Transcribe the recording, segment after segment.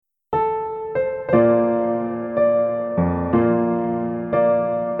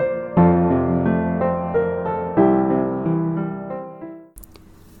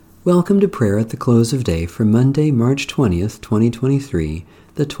Welcome to prayer at the close of day for Monday, March 20th, 2023,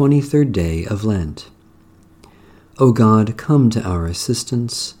 the 23rd day of Lent. O God, come to our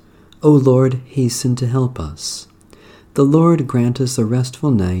assistance. O Lord, hasten to help us. The Lord grant us a restful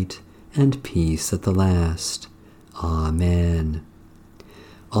night and peace at the last. Amen.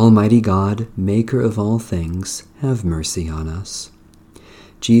 Almighty God, maker of all things, have mercy on us.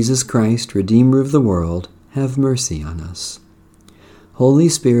 Jesus Christ, Redeemer of the world, have mercy on us. Holy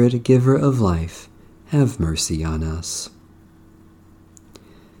Spirit, giver of life, have mercy on us.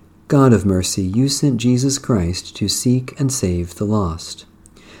 God of mercy, you sent Jesus Christ to seek and save the lost.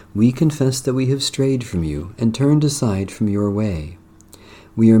 We confess that we have strayed from you and turned aside from your way.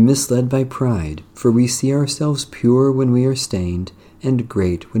 We are misled by pride, for we see ourselves pure when we are stained and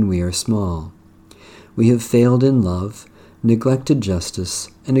great when we are small. We have failed in love, neglected justice,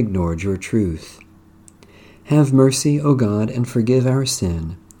 and ignored your truth. Have mercy, O God, and forgive our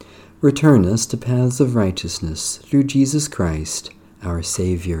sin. Return us to paths of righteousness through Jesus Christ, our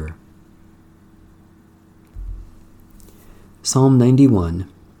Savior. Psalm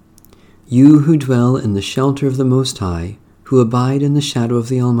 91. You who dwell in the shelter of the Most High, who abide in the shadow of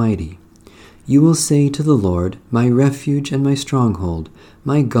the Almighty, you will say to the Lord, my refuge and my stronghold,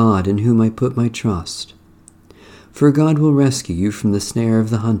 my God in whom I put my trust. For God will rescue you from the snare of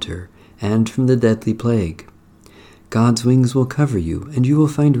the hunter and from the deadly plague. God's wings will cover you, and you will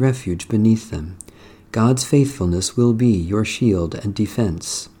find refuge beneath them. God's faithfulness will be your shield and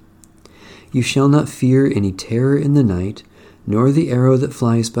defense. You shall not fear any terror in the night, nor the arrow that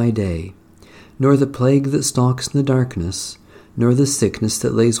flies by day, nor the plague that stalks in the darkness, nor the sickness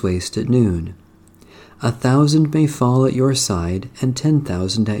that lays waste at noon. 1,000 may fall at your side, and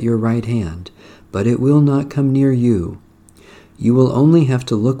 10,000 at your right hand, but it will not come near you. You will only have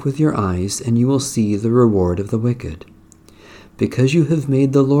to look with your eyes, and you will see the reward of the wicked. Because you have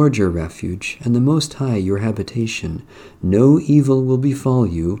made the Lord your refuge, and the Most High your habitation, no evil will befall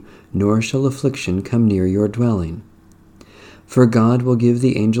you, nor shall affliction come near your dwelling. For God will give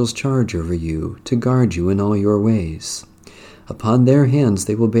the angels charge over you, to guard you in all your ways. Upon their hands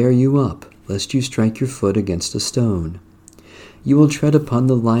they will bear you up, lest you strike your foot against a stone. You will tread upon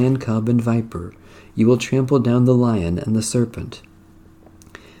the lion cub and viper. You will trample down the lion and the serpent.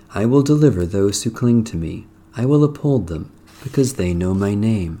 I will deliver those who cling to me. I will uphold them, because they know my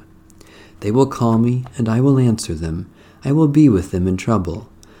name. They will call me, and I will answer them. I will be with them in trouble.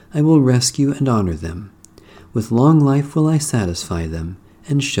 I will rescue and honor them. With long life will I satisfy them,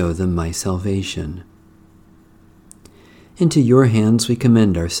 and show them my salvation. Into your hands we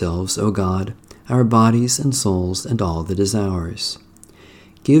commend ourselves, O God, our bodies and souls and all that is ours.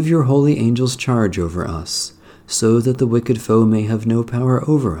 Give your holy angels charge over us, so that the wicked foe may have no power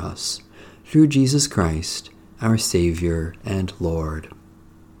over us, through Jesus Christ, our Savior and Lord.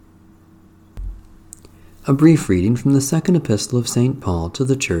 A brief reading from the second epistle of St. Paul to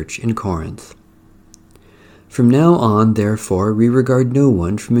the church in Corinth. From now on, therefore, we regard no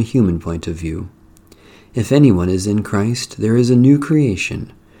one from a human point of view. If anyone is in Christ, there is a new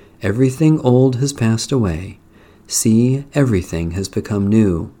creation. Everything old has passed away. See, everything has become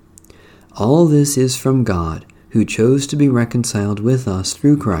new. All this is from God, who chose to be reconciled with us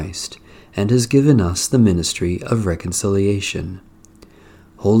through Christ, and has given us the ministry of reconciliation.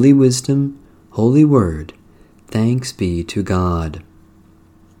 Holy wisdom, holy word, thanks be to God.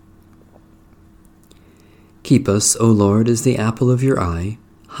 Keep us, O Lord, as the apple of your eye.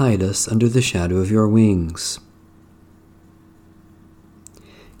 Hide us under the shadow of your wings.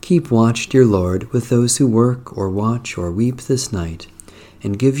 Keep watch, dear Lord, with those who work or watch or weep this night,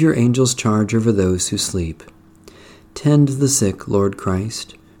 and give your angels charge over those who sleep. Tend the sick, Lord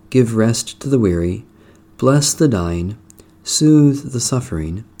Christ. Give rest to the weary. Bless the dying. Soothe the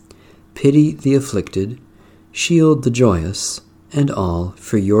suffering. Pity the afflicted. Shield the joyous, and all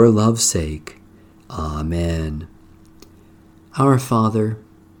for your love's sake. Amen. Our Father,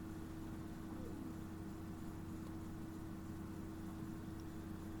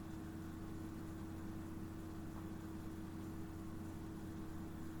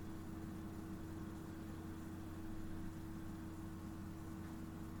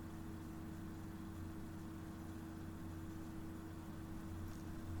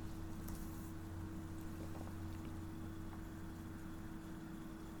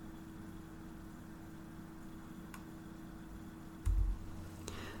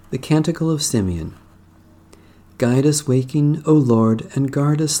 the Canticle of Simeon. Guide us waking, O Lord, and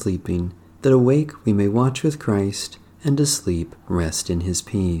guard us sleeping, that awake we may watch with Christ, and asleep rest in his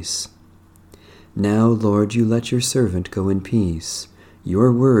peace. Now, Lord, you let your servant go in peace.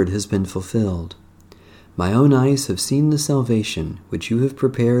 Your word has been fulfilled. My own eyes have seen the salvation which you have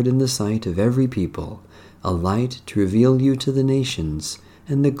prepared in the sight of every people, a light to reveal you to the nations,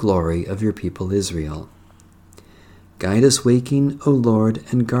 and the glory of your people Israel. Guide us waking, O Lord,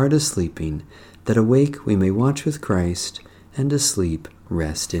 and guard us sleeping, that awake we may watch with Christ, and asleep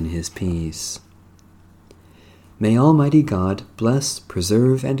rest in his peace. May Almighty God bless,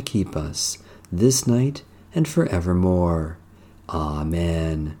 preserve, and keep us this night and forevermore.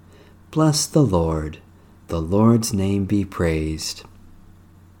 Amen. Bless the Lord. The Lord's name be praised.